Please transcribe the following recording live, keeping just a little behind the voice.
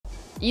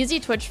Easy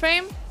Twitch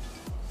fame?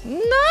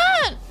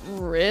 Not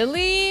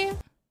really.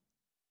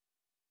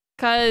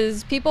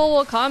 Because people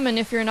will come and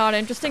if you're not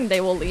interesting, they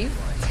will leave.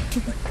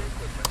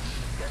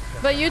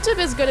 But YouTube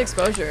is good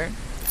exposure.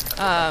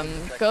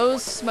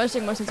 Goes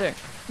smudging most sincere.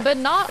 But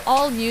not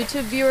all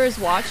YouTube viewers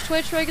watch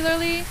Twitch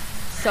regularly.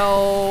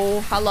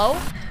 So, hello?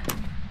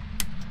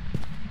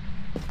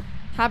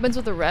 Happens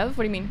with the rev?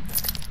 What do you mean?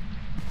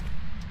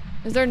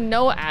 Is there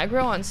no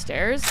aggro on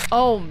stairs?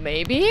 Oh,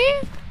 maybe?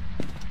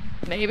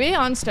 Maybe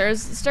on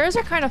stairs. Stairs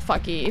are kind of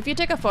fucky. If you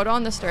take a photo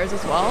on the stairs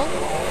as well.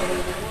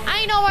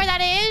 I know where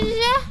that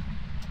is!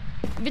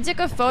 If you take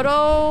a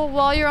photo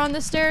while you're on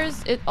the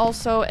stairs, it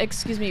also...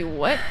 Excuse me,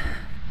 what?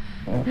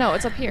 No,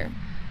 it's up here.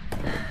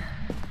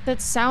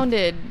 That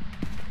sounded...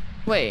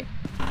 Wait.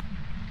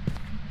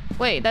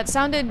 Wait, that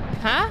sounded...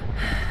 Huh?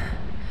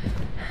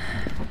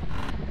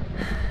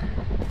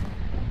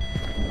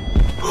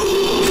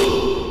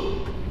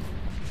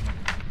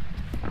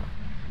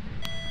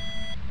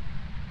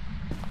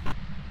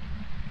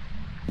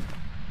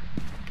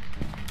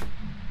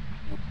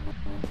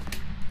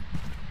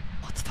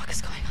 What the fuck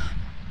is going on?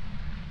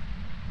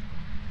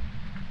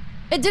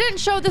 It didn't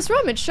show this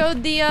room, it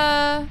showed the,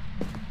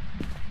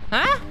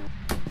 Huh?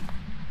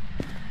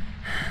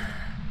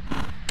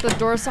 The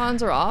door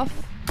sounds are off.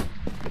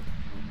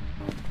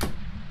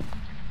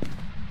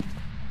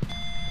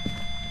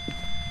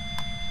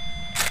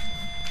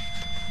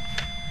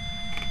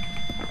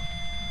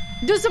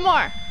 Do some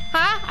more!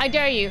 Huh? I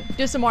dare you.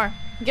 Do some more.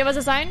 Give us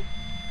a sign.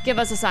 Give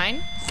us a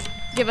sign.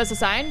 Give us a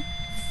sign.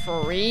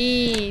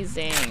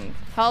 Freezing.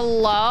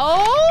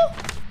 Hello?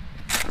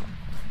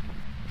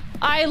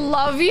 I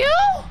love you?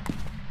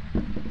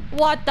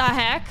 What the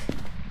heck?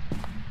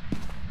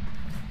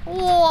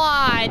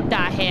 What the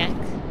heck?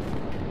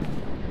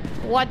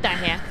 What the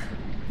heck?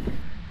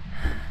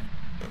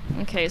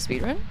 Okay,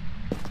 speedrun.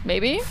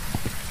 Maybe?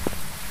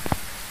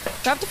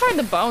 We have to find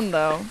the bone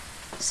though.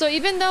 So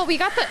even though we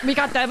got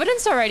the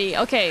evidence already.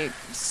 Okay,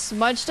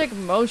 smudge stick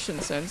motion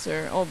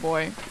sensor. Oh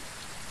boy.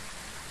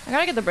 I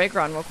gotta get the breaker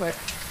on real quick.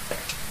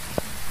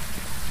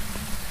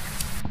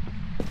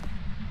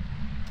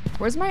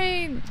 Where's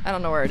my... I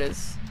don't know where it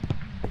is.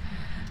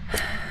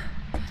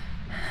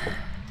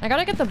 I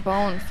gotta get the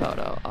bone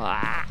photo.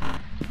 Ah.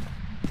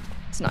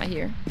 It's not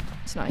here.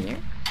 It's not here.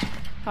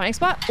 Hiding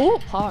spot? Ooh,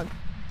 pog.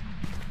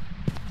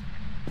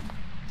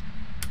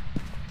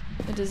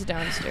 It is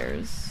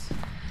downstairs.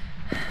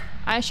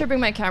 I should bring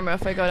my camera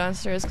if I go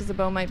downstairs because the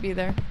bone might be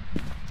there.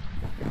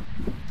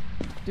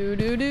 Do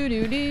do do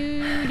do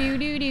do do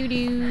do do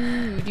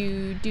do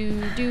do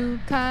do do.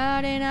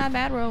 Caught in a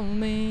bad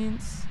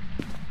romance.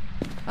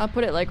 I'll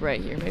put it like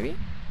right here, maybe.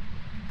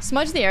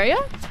 Smudge the area.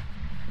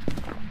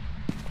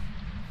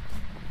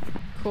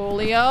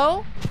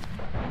 Coolio.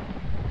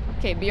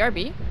 Okay,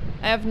 BRB.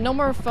 I have no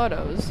more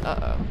photos.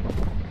 Uh-oh.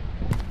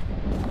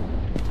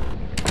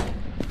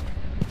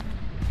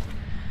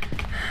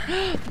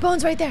 The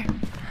bone's right there.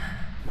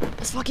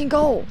 Let's fucking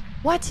go.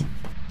 What?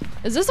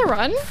 Is this a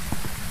run?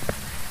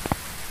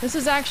 This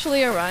is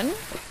actually a run.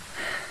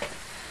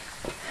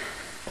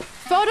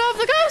 Photo of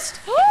the ghost!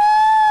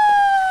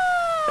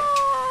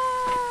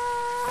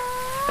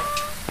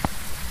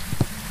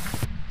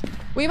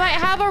 We might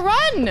have a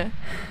run!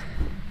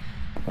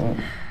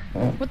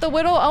 With the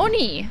Widow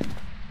Oni.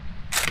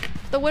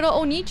 The Widow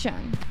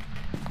Oni-chan.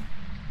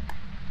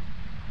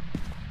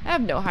 I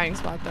have no hiding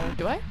spot though,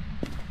 do I?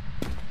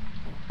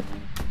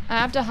 I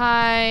have to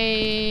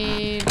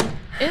hide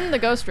in the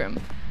ghost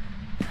room,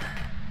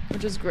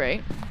 which is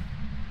great.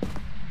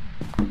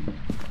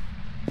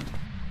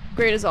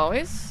 Great as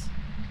always.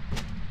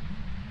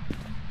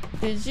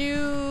 What did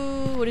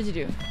you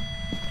do?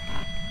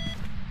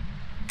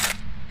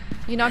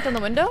 You knocked on the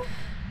window?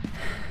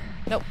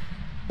 Nope.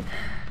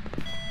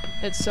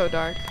 It's so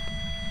dark.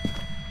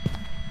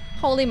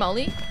 Holy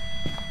moly.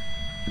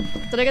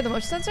 Did I get the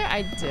motion sensor?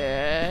 I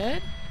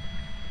did.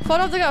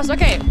 Photo of the ghost,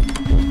 okay.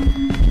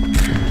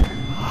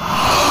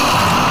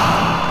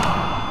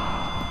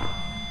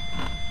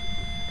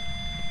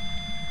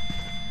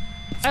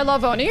 I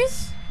love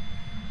Onis.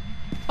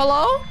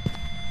 Hello?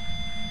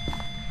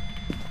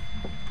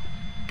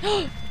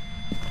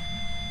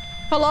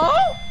 Hello?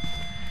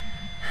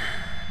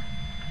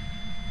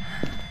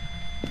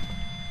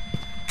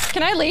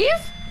 Can I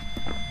leave?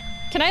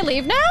 Can I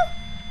leave now?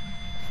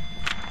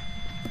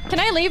 Can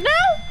I leave now?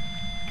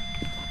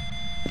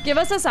 Give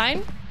us a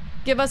sign.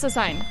 Give us a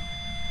sign.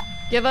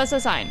 Give us a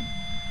sign.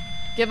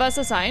 Give us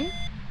a sign.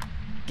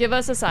 Give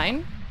us a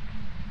sign.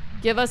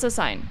 Give us a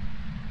sign.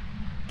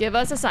 Give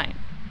us a sign.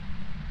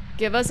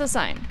 Give us a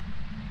sign.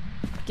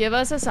 Give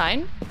us a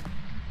sign.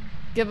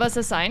 Give us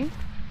a sign.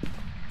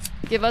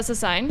 Give us a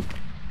sign.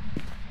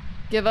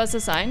 Give us a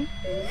sign.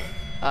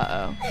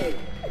 Uh-oh.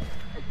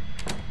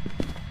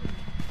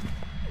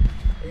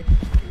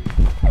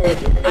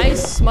 I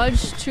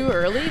smudged too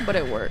early, but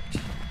it worked.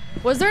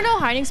 Was there no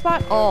hiding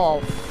spot?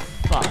 Oh,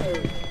 fuck.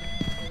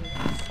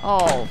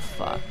 Oh,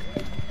 fuck.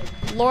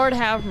 Lord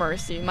have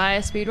mercy. My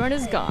speedrun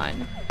is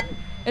gone.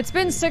 It's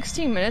been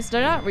 16 minutes.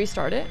 Did I not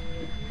restart it?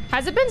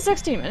 Has it been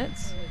 16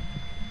 minutes?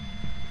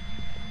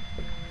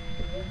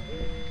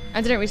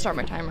 I didn't restart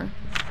my timer.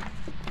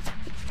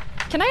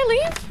 Can I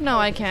leave? No,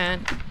 I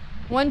can't.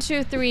 1,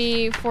 2,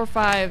 3, 4,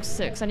 5,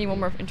 6. I need one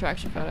more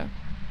interaction photo.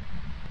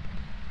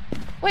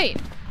 Wait.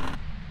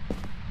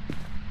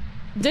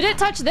 Did it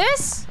touch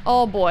this?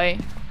 Oh boy.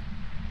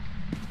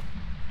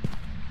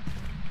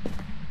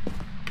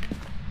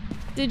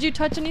 Did you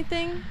touch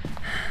anything?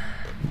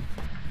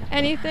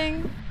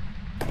 Anything?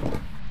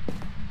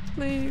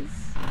 Please.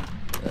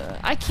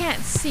 I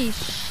can't see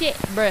shit,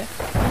 bruh.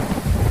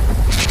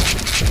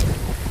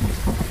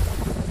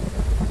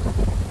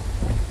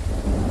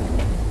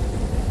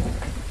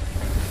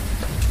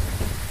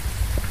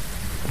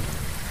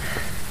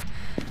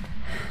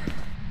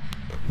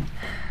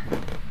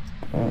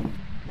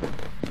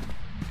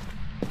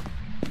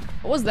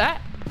 What was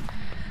that?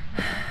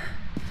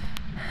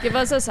 Give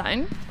us a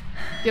sign.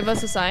 Give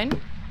us a sign.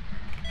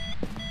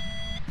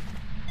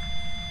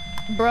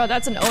 Bro,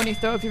 that's an Oni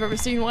throw if you've ever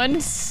seen one.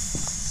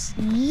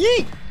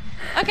 Yeet!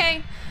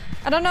 Okay.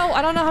 I don't know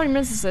how many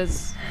minutes this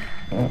is.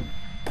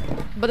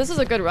 But this is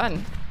a good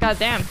run. God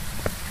damn.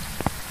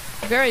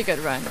 Very good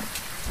run.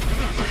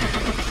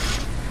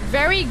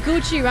 Very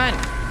Gucci run.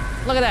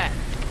 Look at that.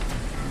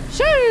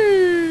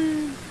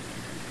 Shoo!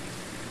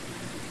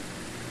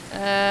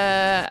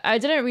 I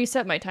didn't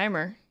reset my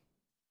timer.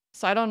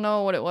 So I don't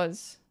know what it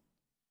was.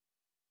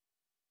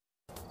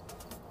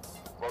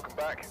 Welcome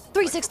back.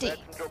 360.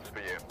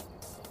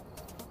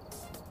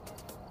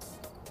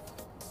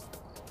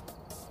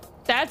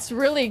 That's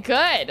really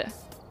good.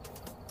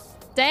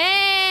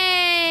 Damn.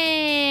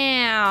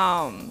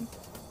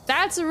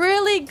 That's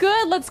really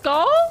good. Let's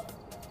go.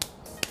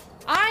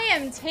 I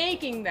am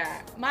taking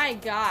that. My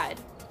God.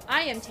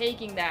 I am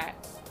taking that.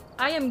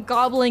 I am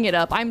gobbling it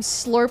up. I'm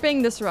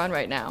slurping this run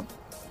right now.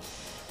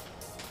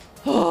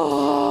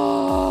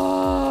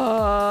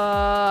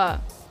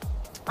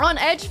 On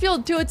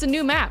Edgefield too, it's a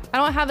new map. I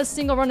don't have a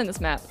single run in this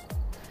map.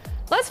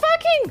 Let's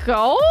fucking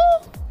go.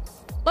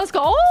 Let's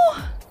go.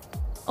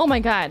 Oh my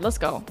God, let's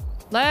go.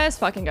 Let's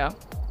fucking go.